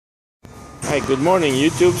Hi, good morning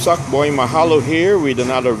YouTube. Sackboymahalo here with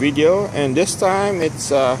another video, and this time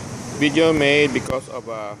it's a video made because of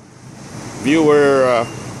a viewer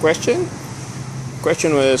question.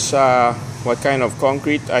 Question was what kind of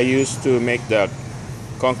concrete I use to make the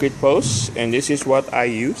concrete posts, and this is what I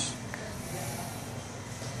use.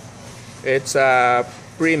 It's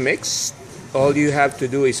pre-mixed. All you have to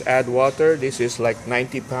do is add water. This is like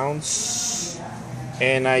 90 pounds,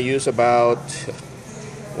 and I use about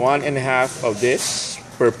 1.5 of this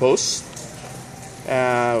per post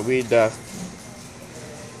with the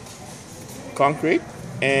concrete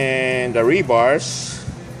and the rebars.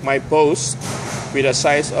 My post with a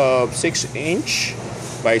size of 6 inch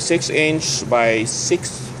by 6 inch by 6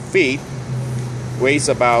 feet weighs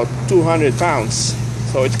about 200 pounds,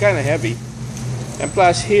 so it's kind of heavy. And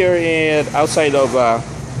plus here outside of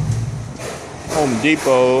Home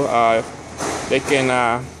Depot, they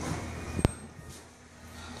can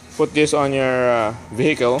put this on your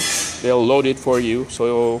vehicle. They'll load it for you,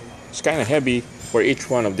 so it's kind of heavy for each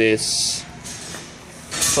one of this.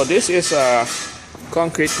 So this is a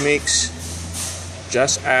concrete mix.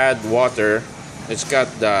 Just add water. It's got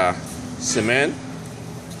the cement,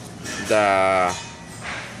 the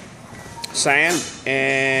sand,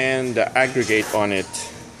 and the aggregate on it.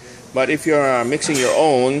 But if you're mixing your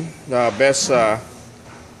own, the best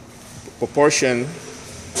proportion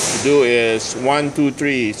to do is 1, 2,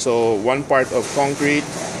 3. So 1 part of concrete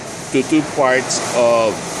to 2 parts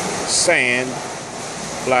of sand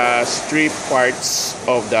plus 3 parts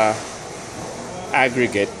of the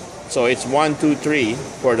aggregate. So it's 1, 2, 3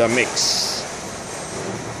 for the mix.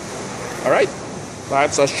 Alright,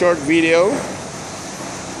 that's a short video.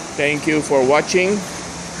 Thank you for watching.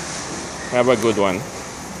 Have a good one.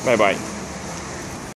 Bye bye.